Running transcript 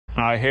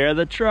I hear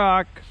the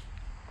truck.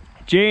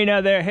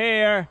 Gina, they're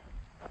here.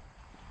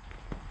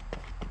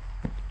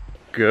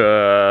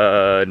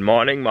 Good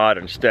morning,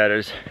 Modern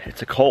Steaders.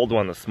 It's a cold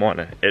one this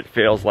morning. It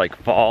feels like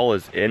fall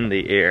is in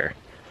the air.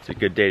 It's a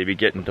good day to be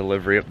getting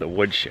delivery of the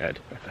woodshed.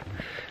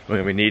 We're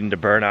gonna be needing to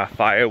burn our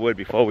firewood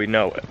before we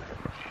know it.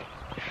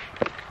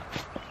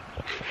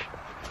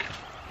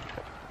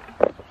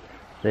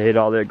 They ate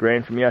all their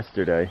grain from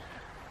yesterday.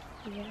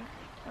 Yeah,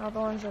 all the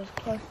ones that was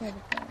close near the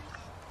fence.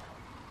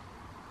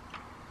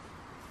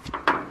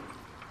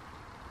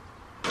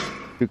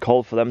 Too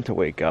cold for them to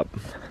wake up.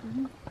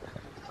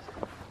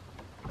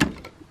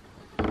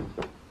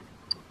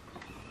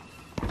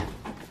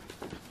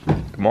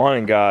 Good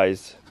morning,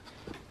 guys.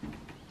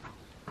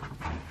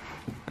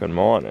 Good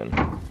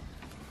morning.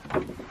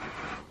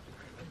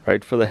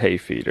 Right for the hay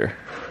feeder.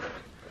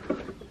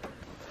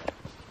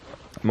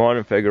 Good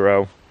morning,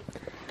 Figaro.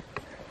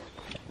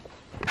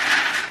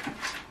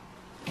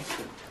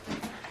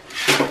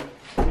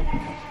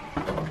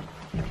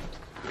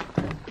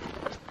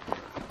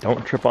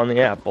 Don't trip on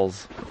the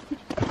apples.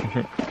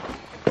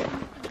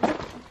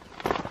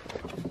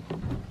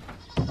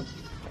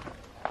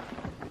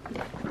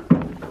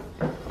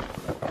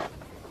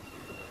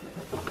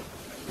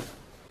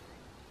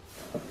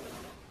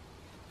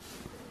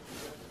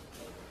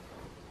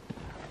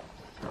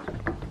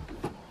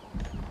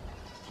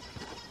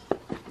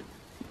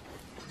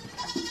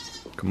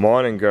 Good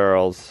morning,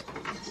 girls.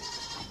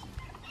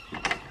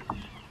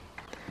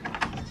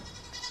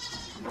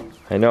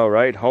 I know,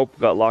 right? Hope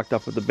got locked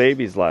up with the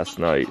babies last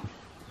night.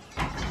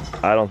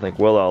 I don't think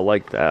Willow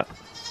liked that.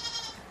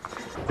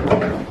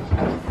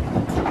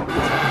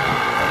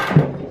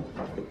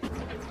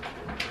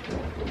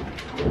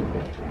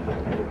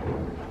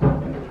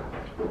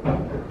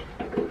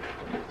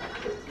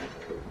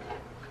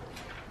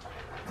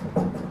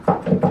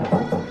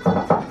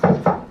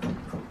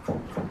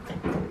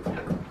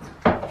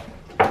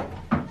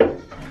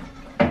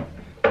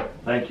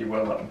 Thank you,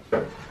 Willow.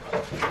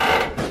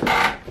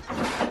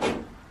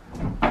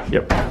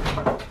 Yep.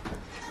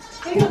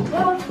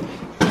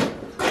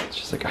 It's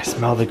just like I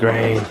smell the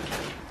grain.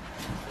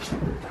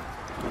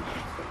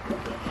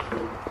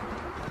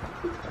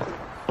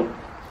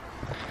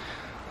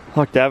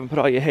 Look, Davin, put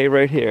all your hay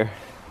right here.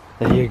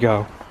 There you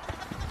go.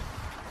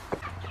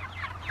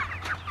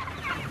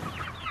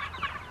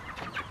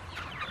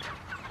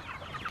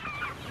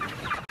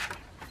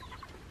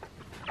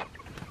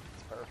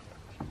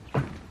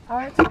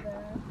 Ours are there.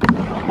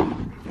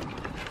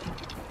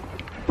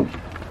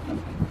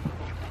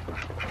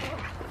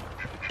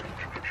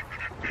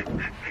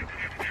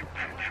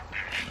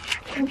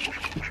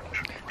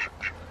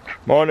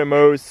 Morning,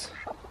 Moose.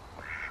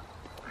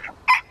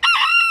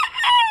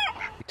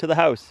 To the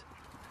house.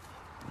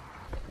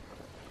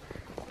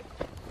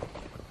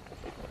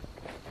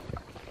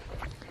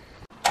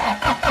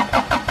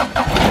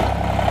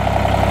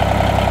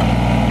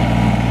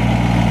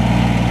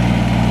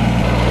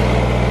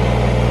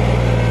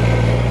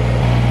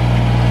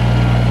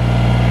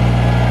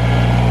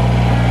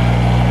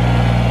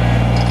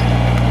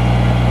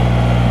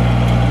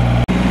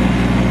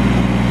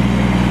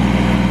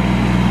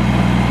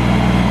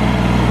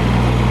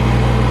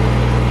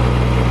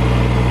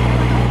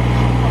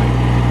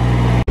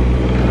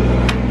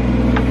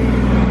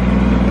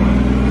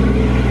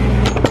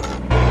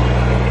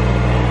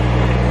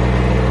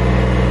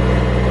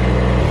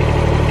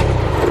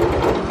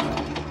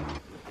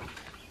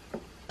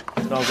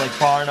 Smells like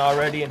barn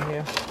already in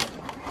here.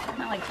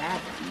 Not like that.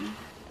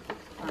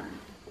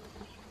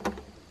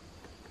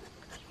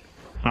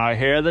 I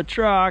hear the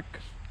truck.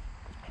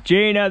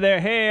 Gina,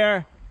 they're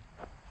here.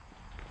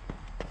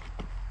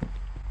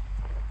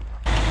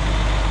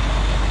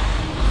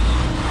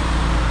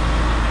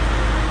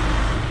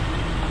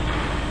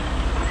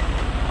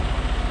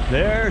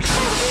 There she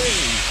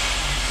is.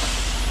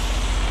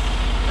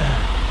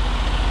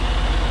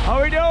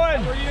 How we doing?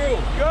 How are you?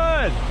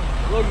 Good.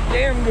 Look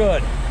damn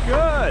good.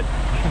 Good.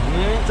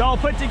 It's all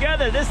put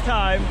together this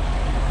time.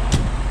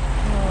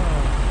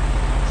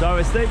 So I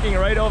was thinking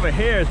right over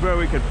here is where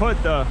we could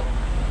put the...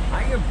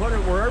 I can put it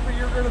wherever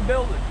you're going to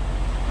build it.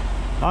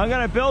 I'm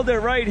going to build it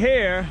right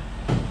here.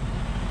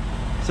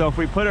 So if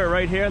we put it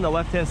right here on the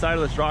left-hand side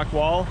of this rock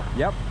wall.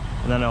 Yep.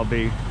 And then it'll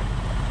be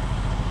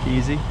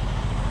easy.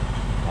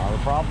 Not a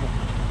problem.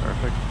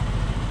 Perfect.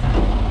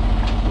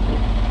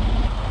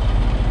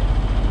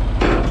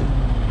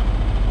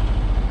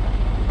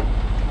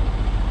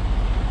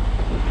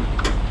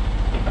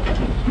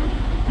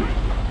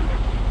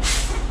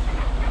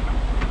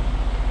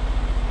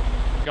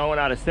 Going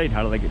out of state,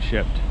 how do they get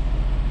shipped?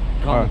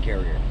 Common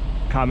carrier.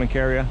 Common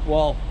carrier?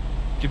 Well,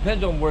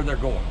 depends on where they're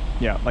going.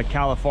 Yeah, like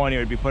California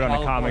would be put on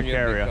a common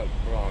carrier. California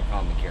would be put on a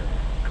common carrier.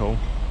 Cool.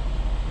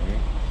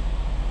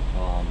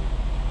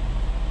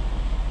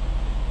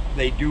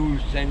 They do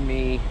send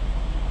me.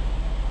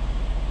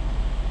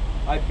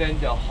 I've been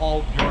to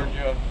Hull,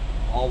 Georgia,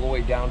 all the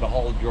way down to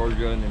Hull,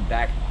 Georgia, and then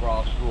back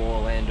across through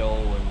Orlando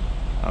and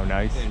Oh,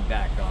 nice. and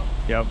back up.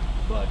 Yep.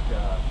 But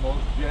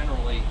most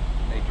generally,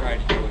 they try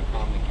to do a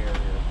common carrier.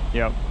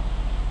 Yep.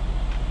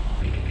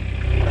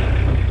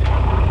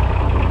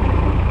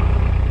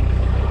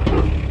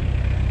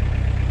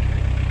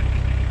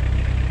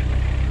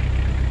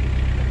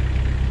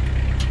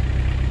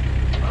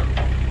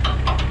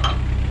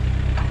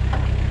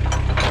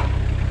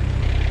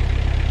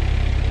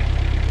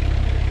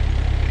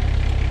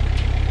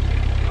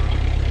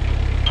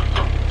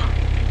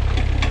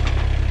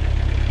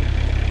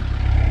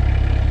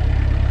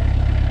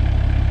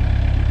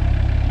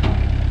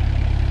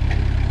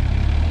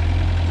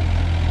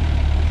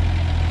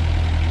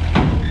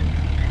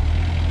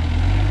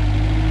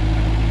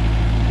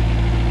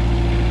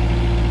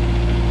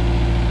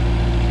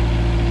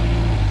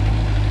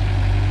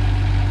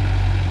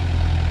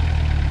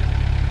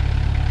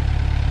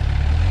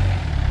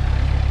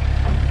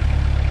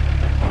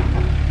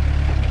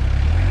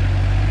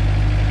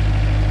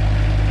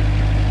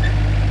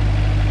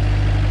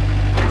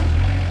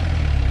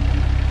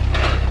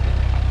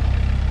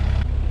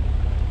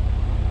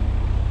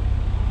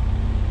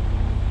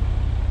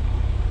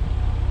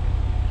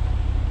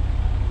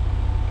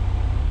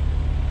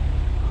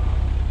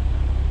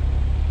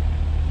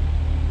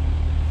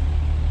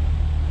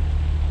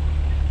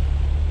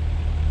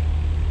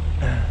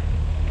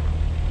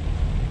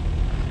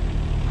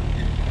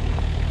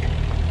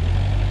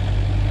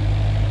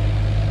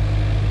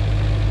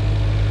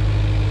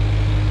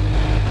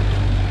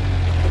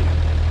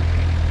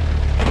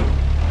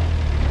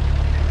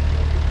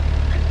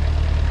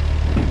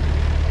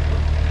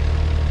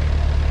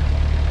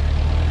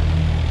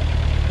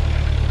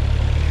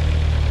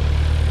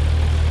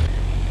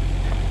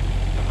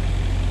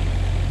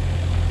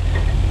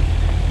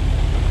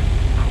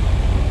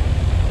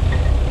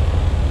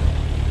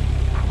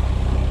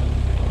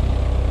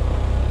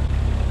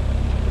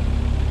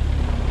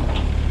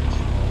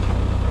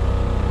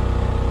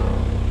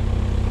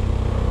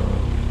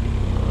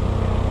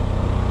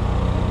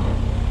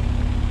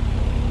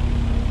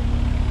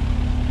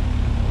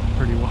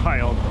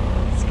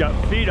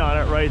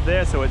 right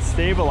there so it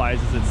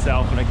stabilizes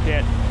itself and it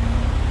can't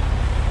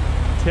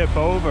tip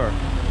over.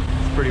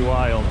 It's pretty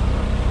wild.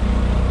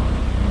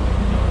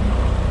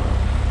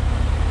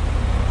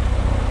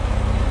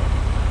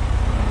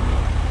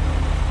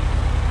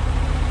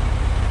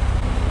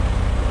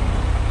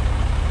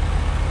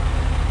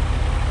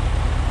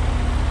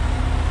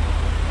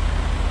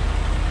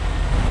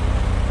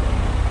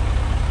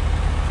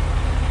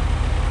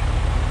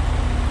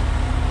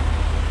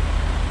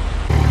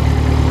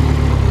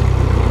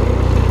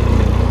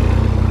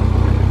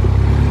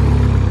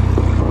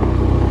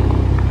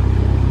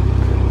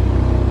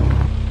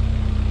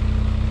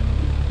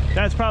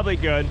 That's probably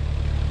good.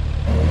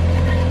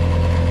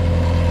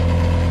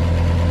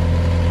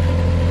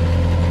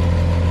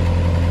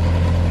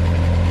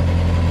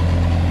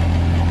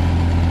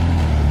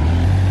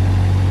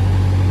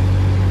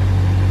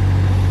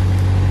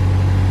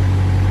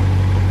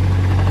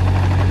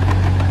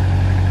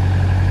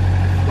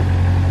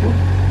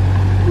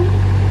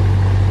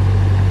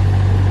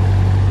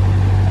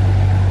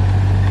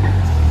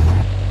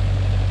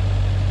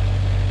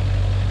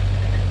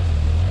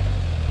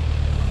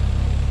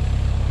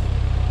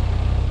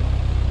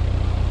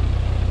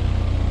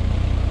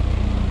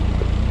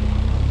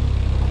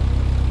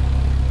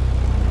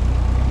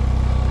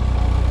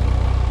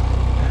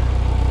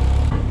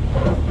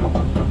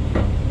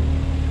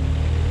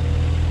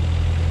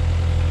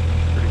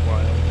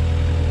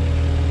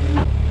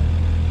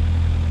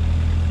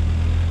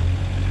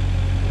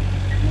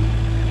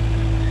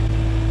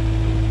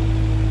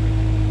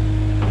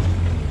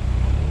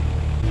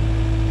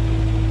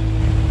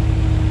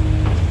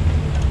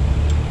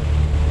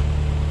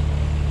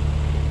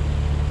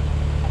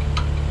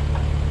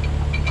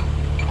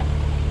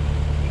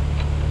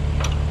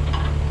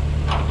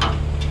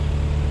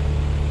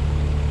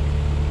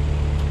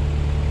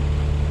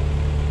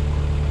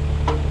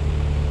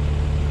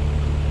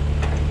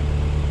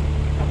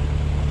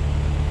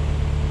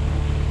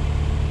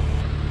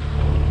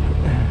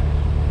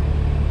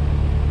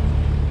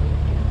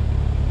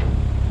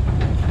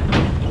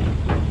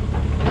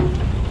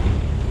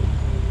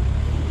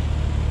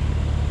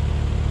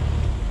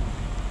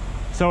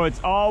 So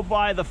it's all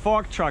by the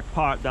fork truck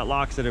part that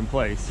locks it in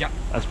place. Yep.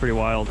 That's pretty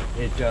wild.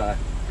 It goes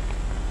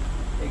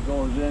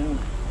in,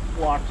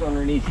 locks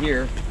underneath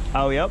here.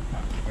 Oh, yep.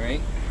 Right?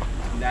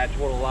 And that's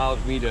what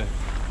allows me to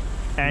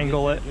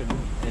Angle it.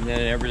 And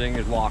then everything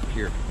is locked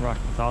here. Rock,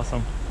 that's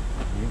awesome.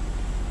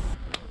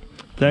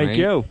 Thank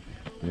you.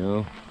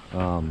 You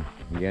know,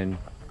 again,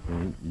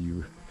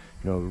 you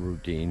know the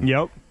routine.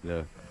 Yep.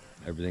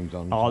 Everything's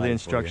on the All side the for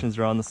instructions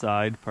are on the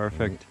side.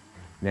 Perfect. you.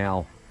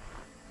 Now,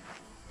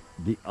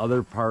 the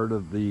other part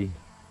of the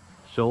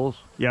sills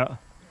Yeah.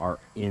 are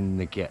in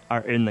the kit.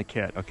 Are in the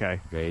kit. Okay.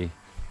 Okay.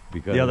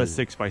 Because The other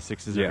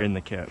 6x6s are Yeah. in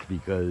the kit.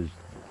 because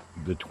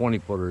the 20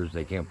 footers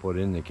they can't put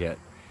in the kit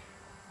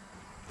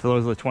So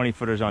those are the 20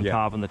 footers on Yeah.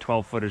 top and the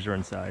 12 footers are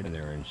inside. and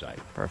they're inside.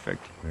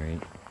 Perfect. Right.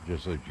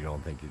 Just so that you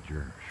don't think that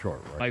you're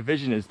short. Right. My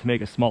vision is to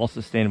make a small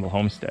sustainable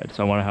homestead.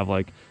 So I want to have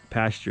like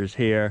pastures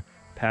here,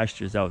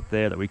 pastures out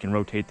there that we can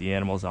rotate the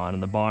animals on,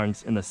 and the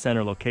barns in the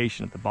center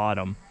location at the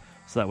bottom.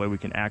 So that way we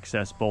can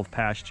access both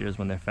pastures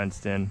when they're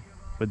fenced in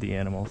with the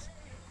animals.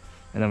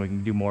 And then we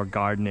can do more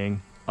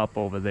gardening up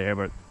over there,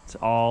 but it's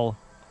all,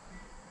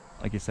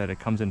 like you said, it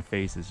comes in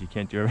phases. You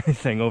can't do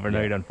everything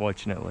overnight, Yeah.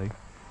 unfortunately,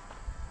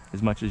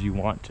 as much as you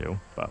want to.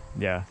 But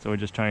yeah, so we're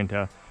just trying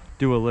to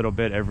do a little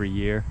bit every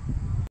year.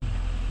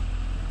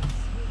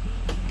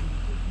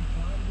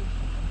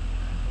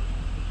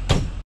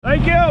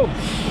 Thank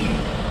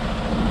you!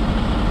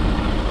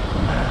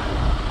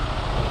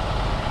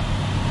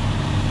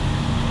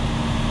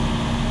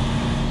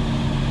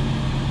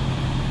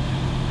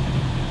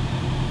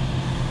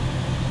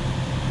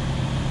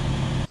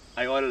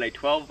 I ordered a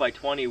 12 by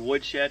 20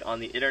 woodshed on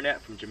the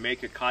internet from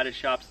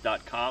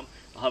JamaicaCottageShops.com.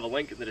 I'll have a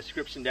link in the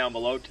description down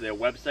below to their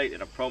website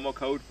and a promo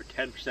code for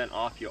 10%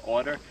 off your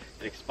order.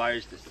 It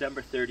expires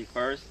December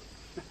 31st.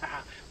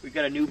 We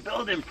got a new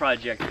building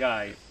project,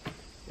 guys.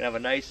 We have a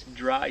nice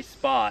dry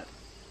spot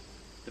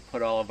to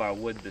put all of our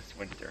wood this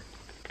winter.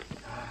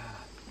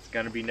 It's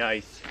gonna be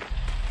nice.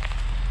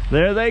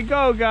 There they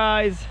go,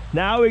 guys.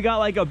 Now we got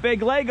like a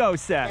big Lego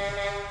set.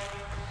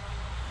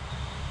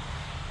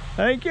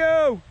 Thank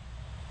you.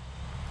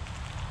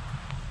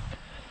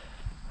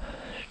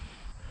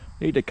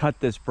 Need to cut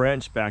this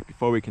branch back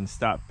before we can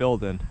stop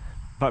building.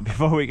 But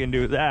before we can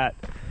do that,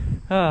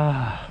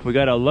 we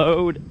got a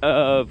load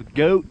of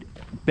goat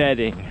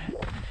bedding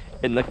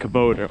in the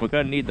Kubota. We're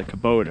gonna need the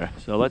Kubota.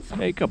 So let's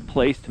make a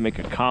place to make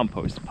a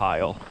compost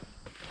pile.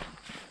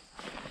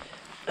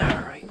 All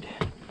right.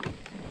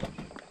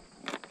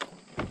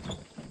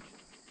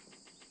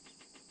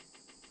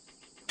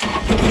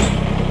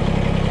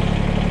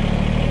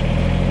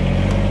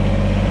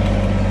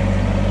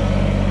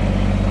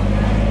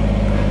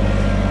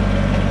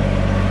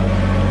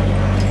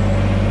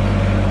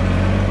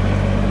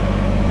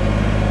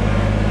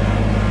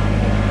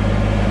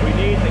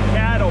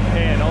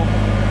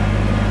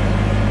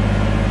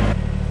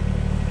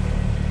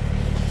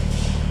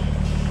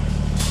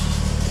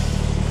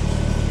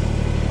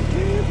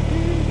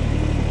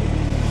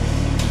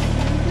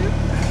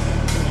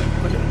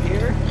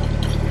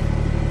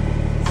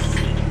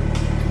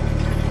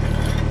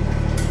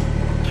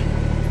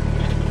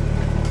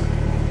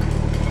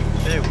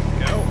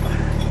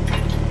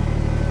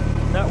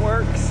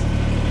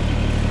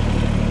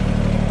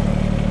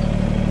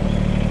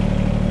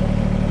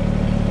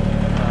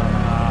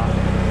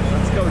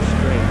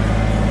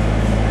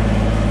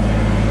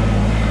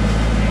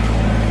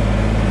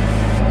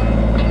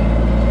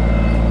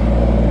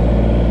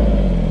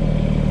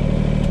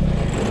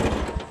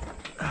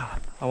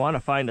 I want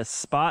to find a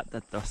spot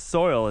that the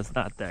soil is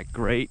not that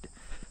great,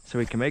 so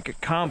we can make a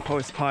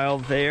compost pile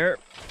there,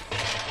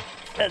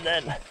 and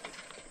then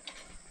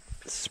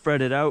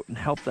spread it out and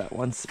help that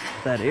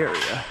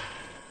area.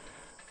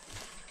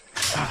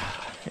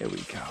 Here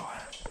we go.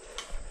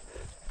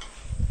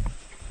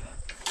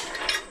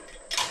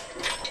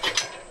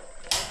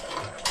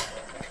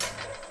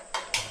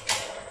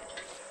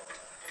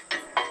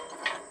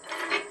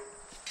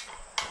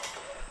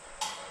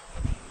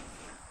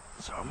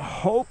 So I'm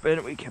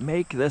hoping we can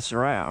make this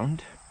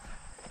round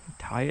and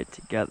tie it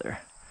together.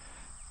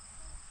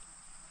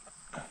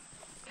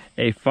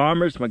 A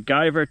farmer's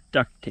MacGyver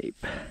duct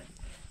tape.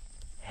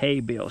 Hay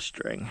bale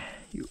string.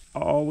 You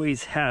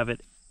always have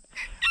it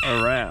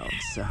around,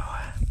 so.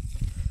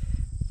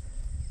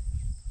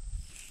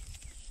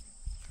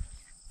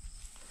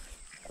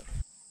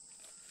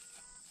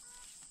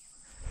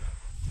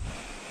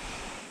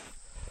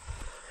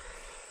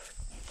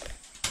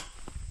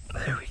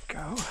 There we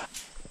go.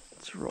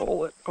 Let's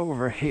roll it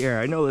over here.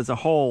 I know there's a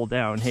hole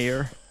down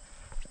here,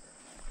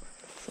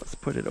 so let's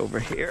put it over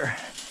here.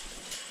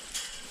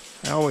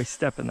 I always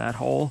step in that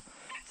hole,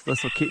 so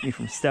this will keep me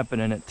from stepping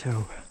in it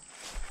too.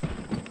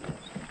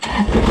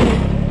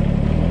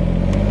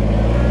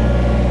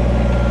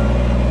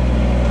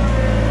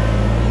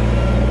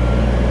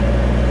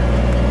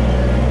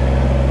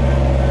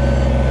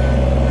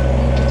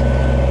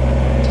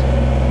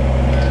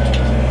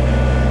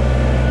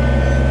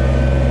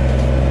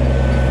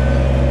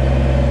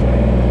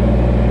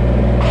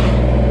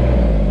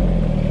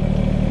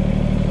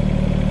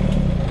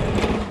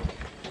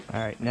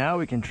 Now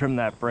we can trim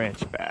that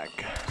branch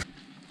back.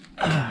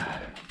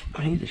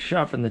 I need to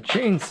sharpen the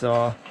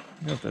chainsaw.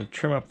 I have to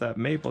trim up that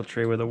maple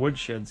tree where the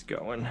woodshed's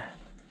going.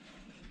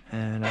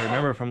 And I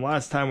remember from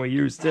last time we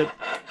used it,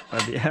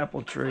 the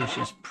apple tree,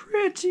 she's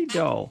pretty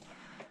dull.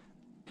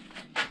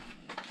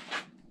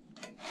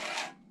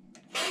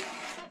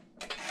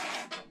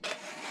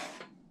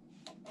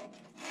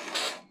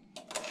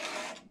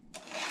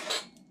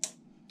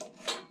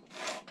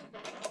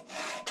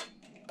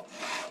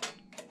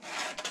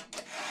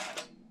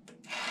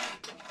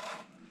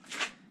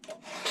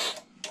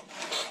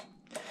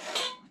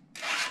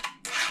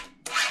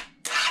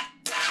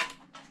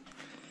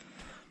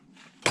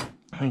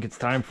 I think it's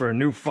time for a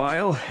new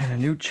file and a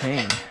new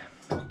chain.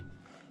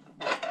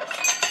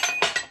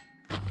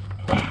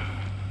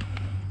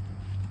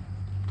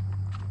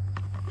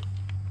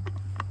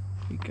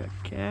 We got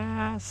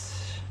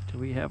gas. Do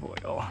we have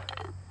oil?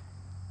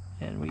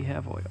 And we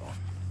have oil.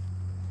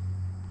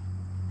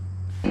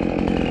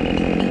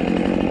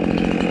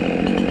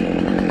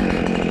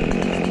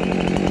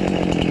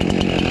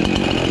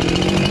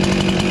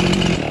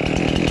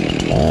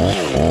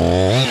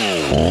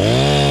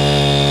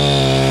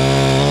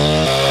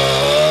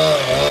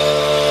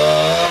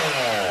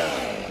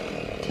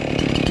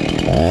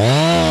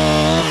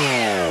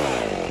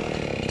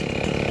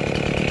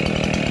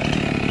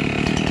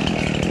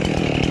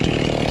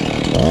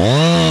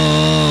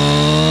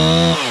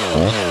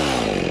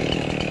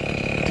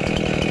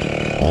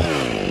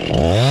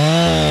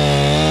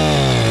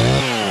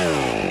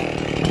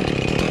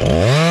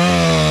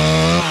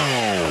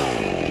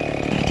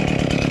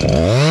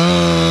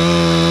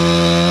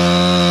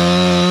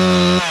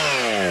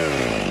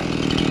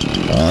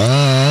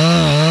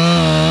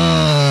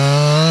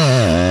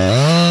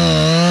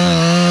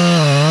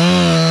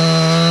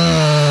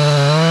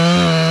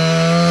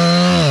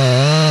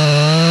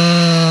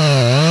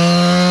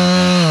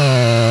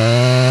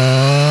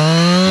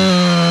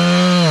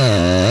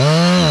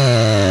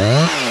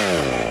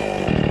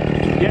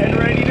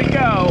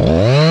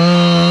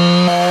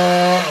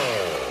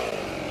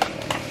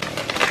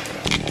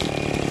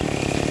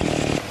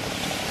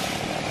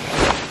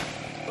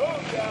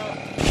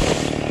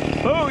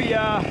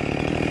 Booyah!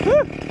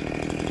 Whew.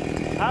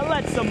 I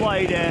let some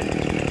light in.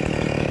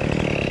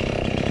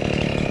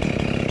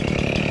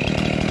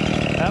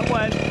 That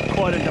went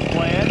according to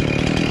plan.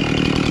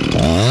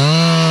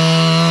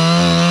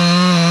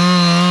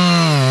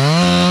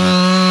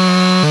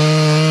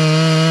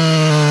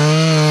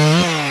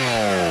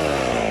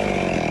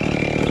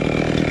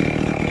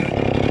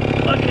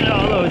 Look at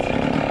all those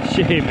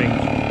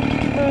shavings.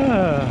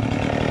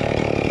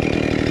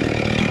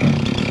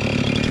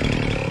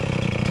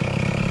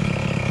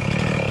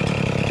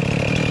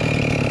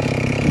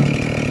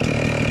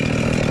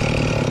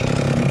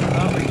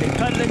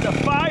 Into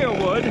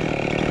firewood.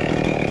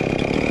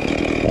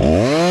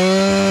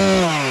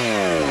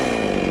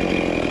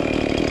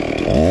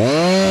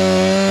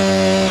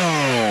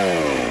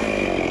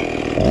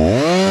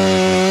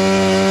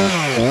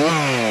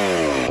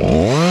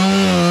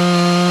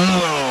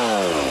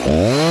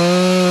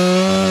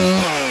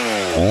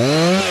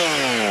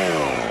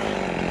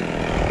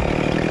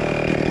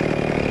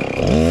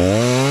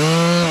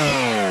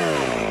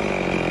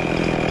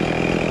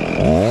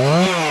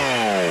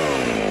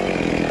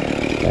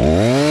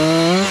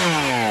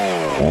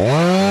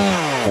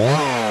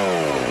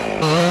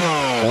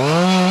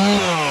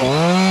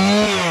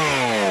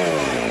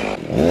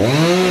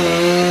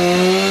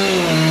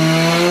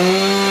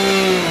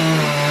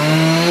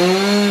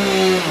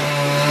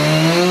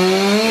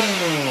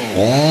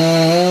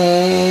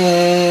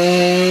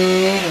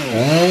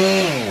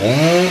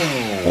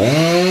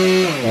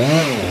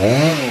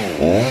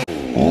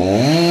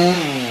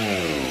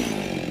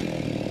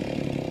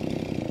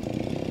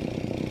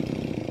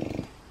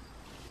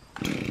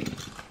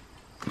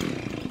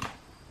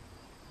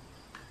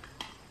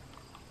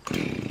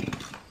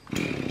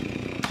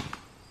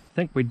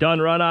 think we done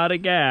run out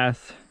of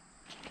gas.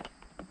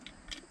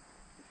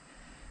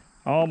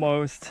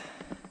 Almost.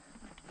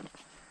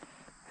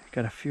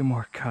 Got a few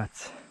more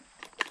cuts.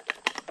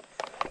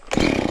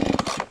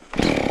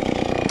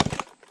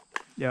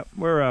 Yep,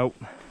 we're out.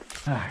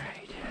 All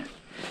right,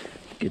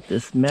 get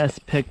this mess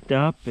picked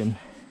up and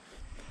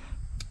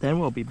then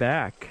we'll be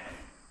back.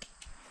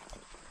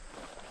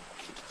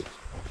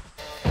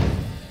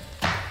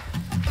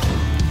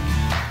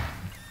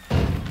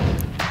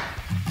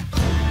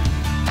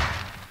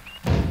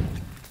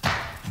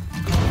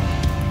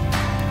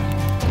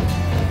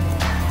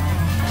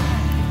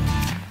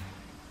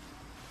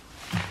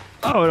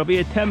 Oh, it'll be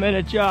a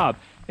 10-minute job.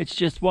 It's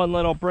just one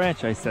little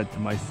branch, I said to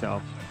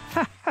myself.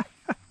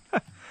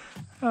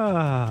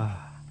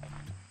 Ah,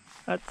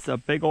 that's a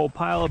big old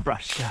pile of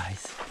brush,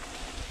 guys.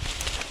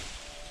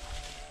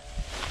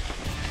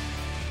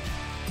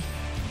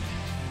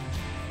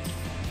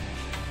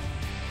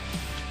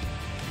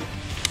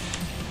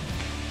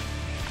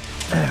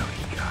 There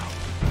we go.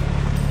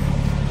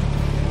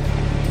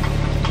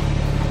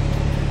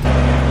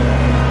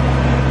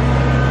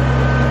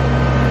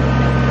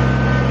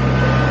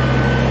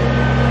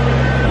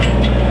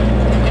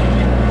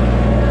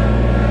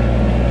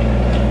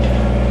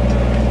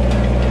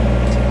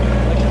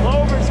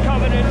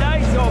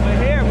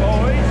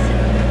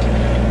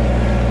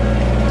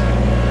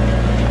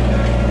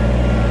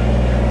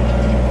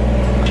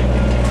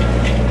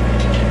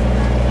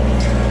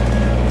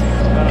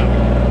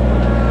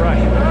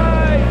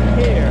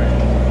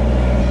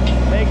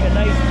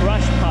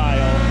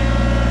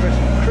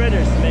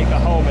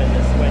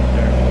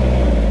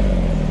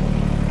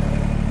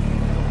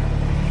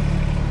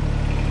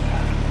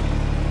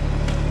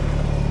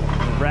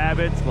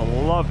 Rabbits will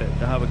love it.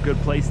 They'll have a good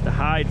place to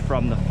hide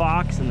from the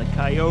fox and the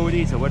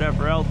coyotes or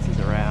whatever else is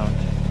around.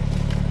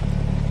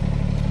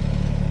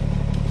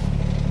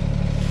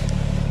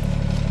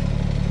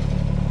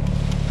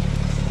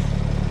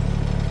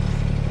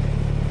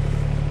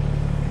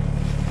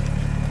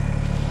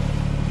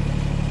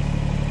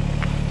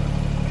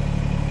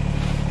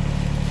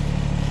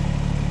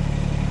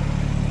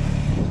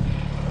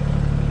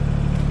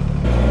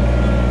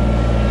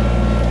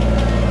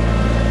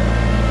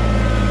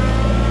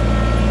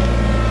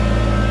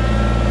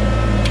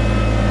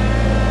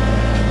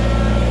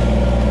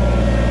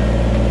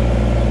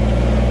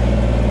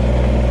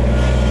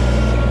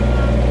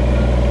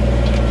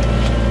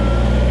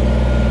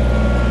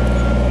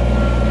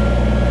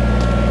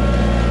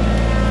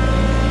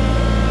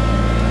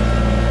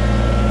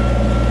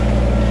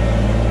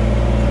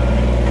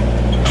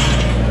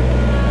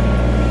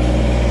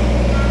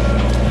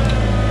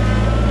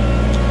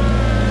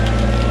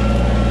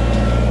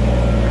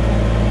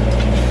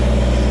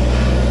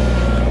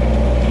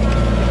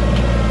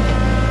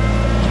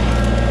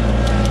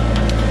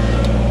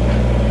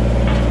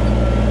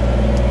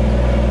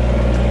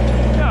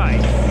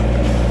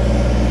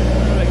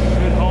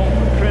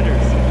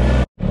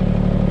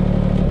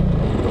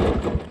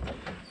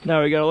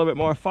 Now we got a little bit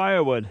more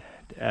firewood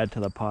to add to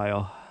the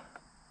pile.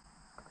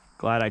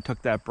 Glad I took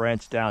that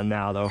branch down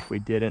now, though. If we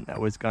didn't, that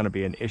was going to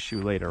be an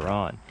issue later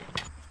on.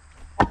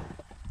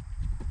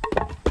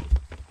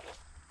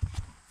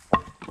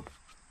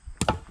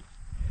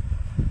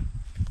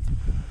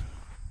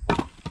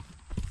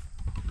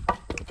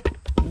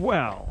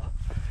 Well,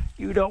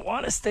 you don't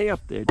want to stay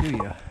up there, do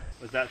you?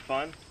 Was that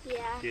fun?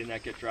 Yeah. Seeing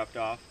that get dropped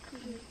off?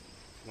 Mm-hmm. You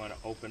want to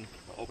open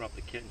up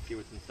the kit and see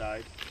what's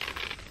inside?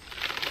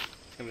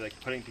 It's gonna be like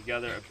putting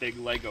together a big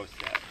Lego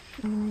set.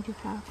 I'm gonna do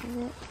half of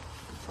it.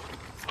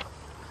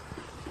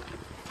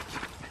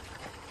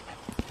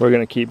 We're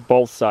gonna keep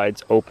both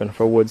sides open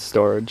for wood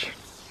storage.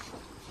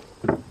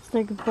 So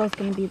they're both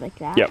gonna be like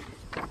that? Yep.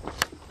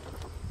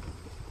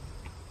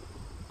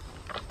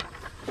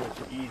 It's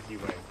the easy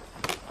way.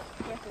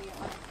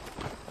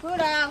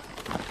 Pluto!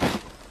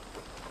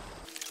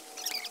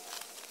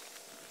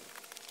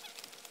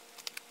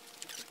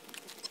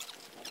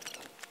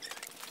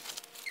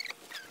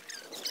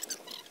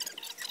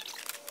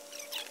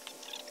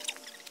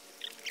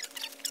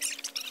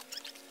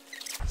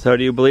 So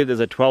do you believe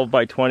there's a 12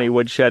 by 20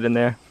 woodshed in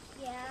there?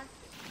 Yeah.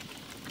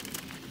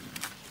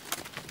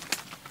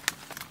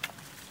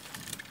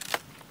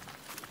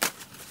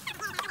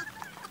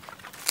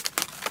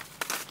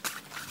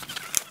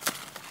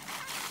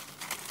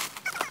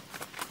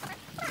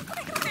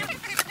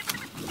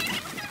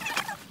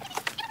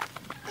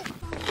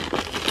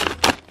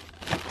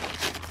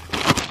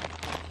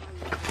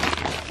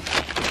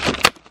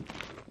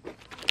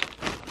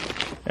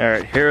 All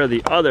right, here are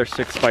the other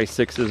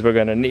 6x6s we're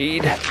gonna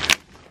need.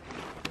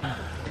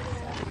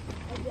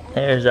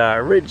 There's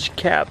our ridge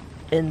cap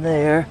in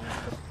there.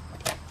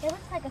 It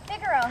looks like a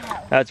Figaro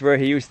house. That's where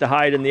he used to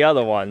hide in the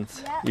other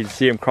ones. Yep. You'd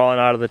see him crawling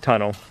out of the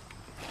tunnel.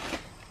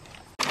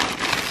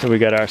 So we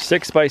got our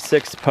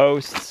 6x6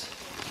 posts.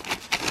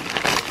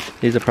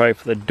 These are probably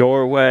for the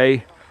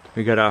doorway.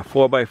 We got our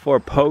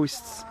 4x4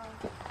 posts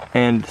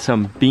and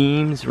some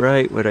beams,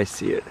 right? Where'd I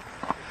see it?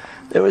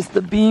 There was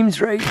the beams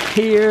right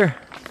here.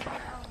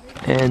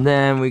 And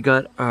then we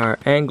got our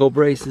angle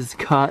braces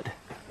cut,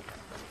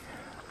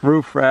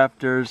 roof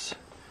rafters,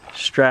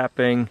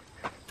 strapping,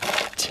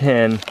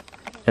 tin,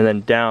 and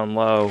then down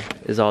low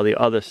is all the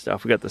other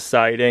stuff. We got the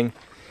siding,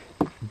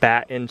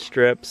 batten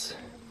strips,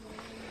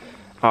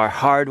 our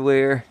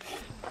hardware,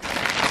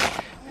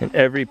 and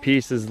every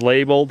piece is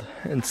labeled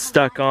and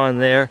stuck on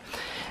there,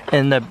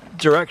 and the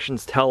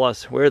directions tell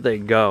us where they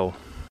go.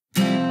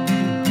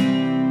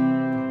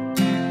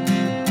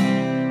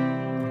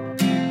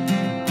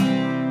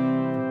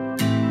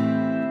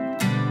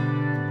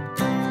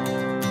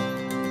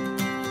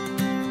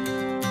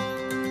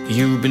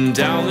 You've been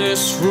down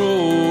this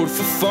road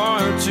for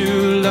far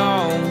too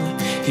long.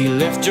 He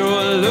left your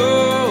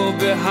love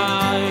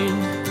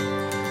behind.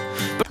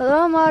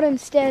 Hello, Modern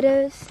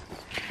Homesteaders.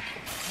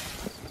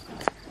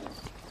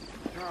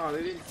 Oh,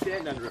 they didn't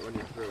stand under it when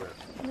you threw it.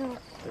 No.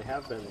 They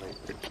have been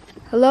lately.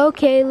 Hello,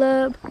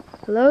 Caleb.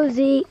 Hello,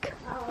 Zeke.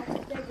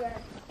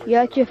 You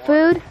got your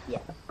food? Yeah.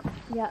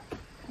 Yeah.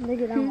 They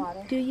get on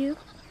water. Do you?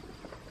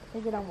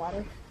 They get on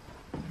water.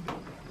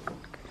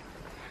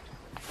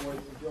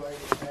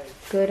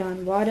 Good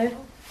on water.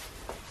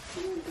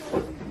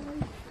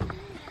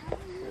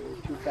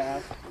 Too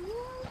fast.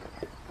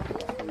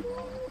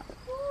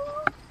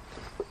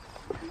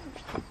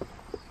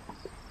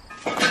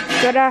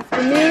 Good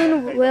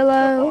afternoon,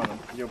 Willow.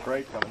 Your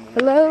break coming.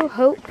 Hello,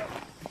 Hope.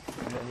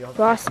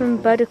 Blossom,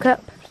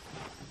 Buttercup.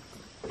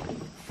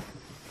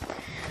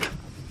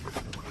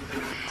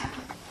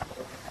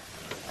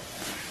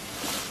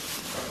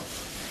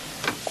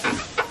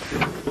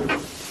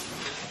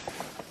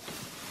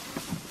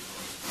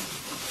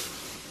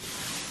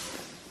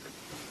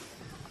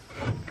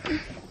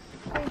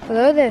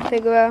 Hello there,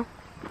 Figaro.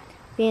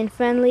 Being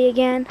friendly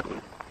again.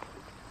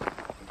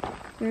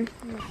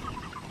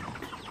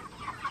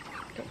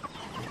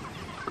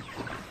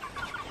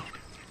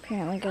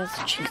 Apparently got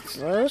the cheeks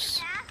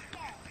loose.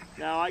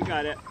 No, I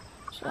got it.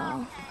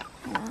 So,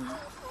 yeah.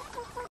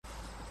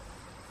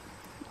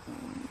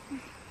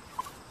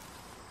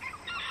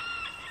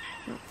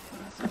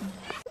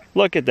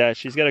 Look at that,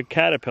 she's got a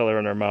caterpillar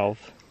in her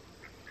mouth.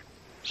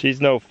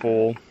 She's no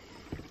fool.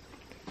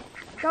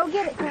 Go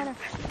get it, Tanner.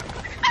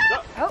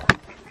 Oh.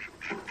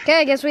 Okay,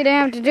 I guess we didn't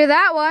have to do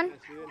that one.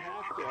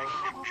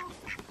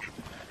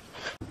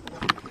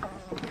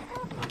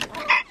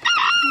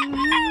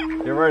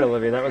 You're right,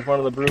 Olivia, that was one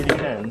of the broody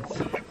hens.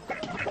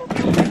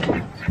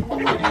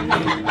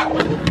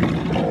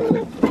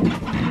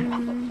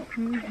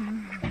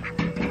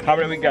 How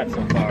many we got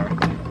so far?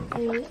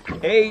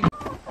 8.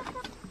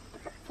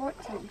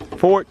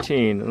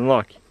 14. And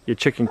look, your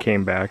chicken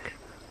came back.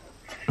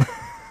 Hey,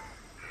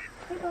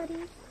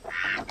 buddy.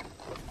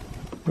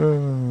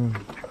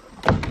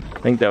 I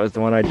think that was the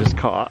one I just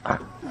caught.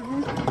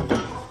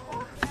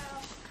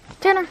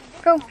 Tanner,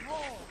 go.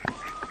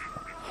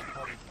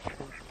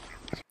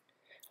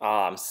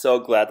 I'm so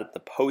glad that the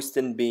post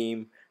and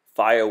beam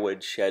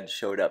firewood shed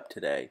showed up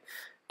today.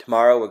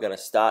 Tomorrow we're going to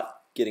start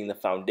getting the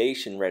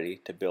foundation ready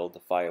to build the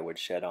firewood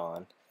shed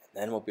on. And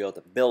then we'll be able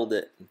to build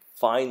it, and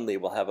finally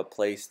we'll have a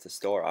place to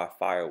store our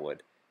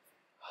firewood.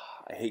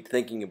 I hate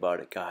thinking about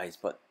it, guys,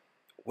 but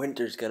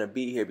winter's going to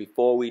be here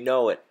before we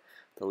know it.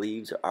 The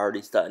leaves are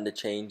already starting to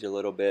change a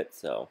little bit,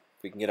 so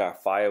if we can get our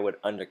firewood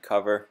under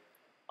cover,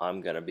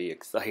 I'm going to be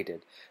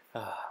excited.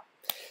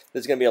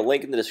 There's going to be a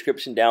link in the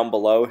description down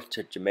below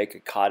to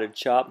Jamaica Cottage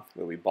shop,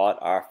 where we bought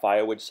our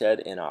firewood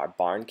shed and our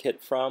barn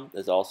kit from.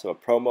 There's also a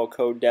promo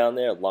code down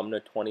there,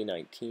 Lumnah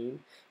 2019.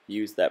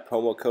 Use that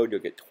promo code,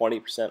 you'll get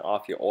 20%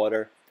 off your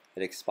order.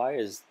 It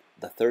expires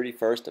the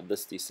 31st of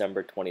this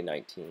December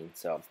 2019.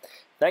 So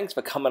thanks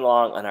for coming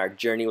along on our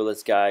journey with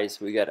us,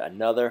 guys. We got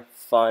another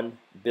fun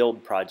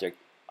build project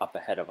up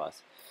ahead of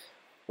us.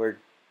 We're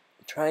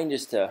trying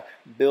just to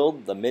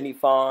build the mini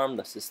farm,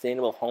 the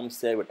sustainable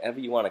homestead, whatever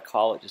you want to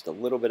call it, just a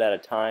little bit at a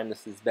time.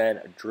 This has been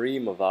a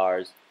dream of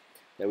ours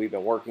that we've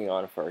been working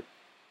on for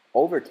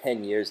over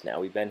 10 years now.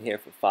 We've been here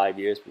for 5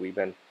 years, but we've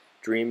been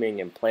dreaming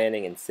and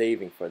planning and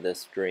saving for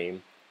this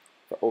dream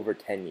for over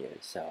 10 years.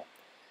 So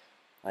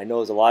I know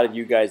there's a lot of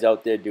you guys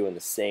out there doing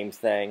the same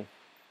thing.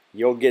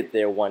 You'll get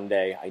there one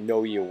day. I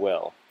know you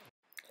will.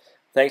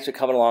 Thanks for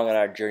coming along on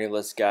our journey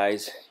with us,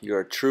 guys. You're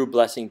a true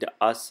blessing to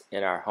us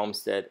and our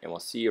homestead, and we'll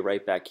see you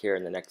right back here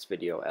in the next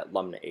video at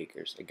Lumnah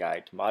Acres, a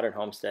guide to modern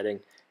homesteading,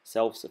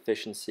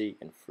 self-sufficiency,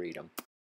 and freedom.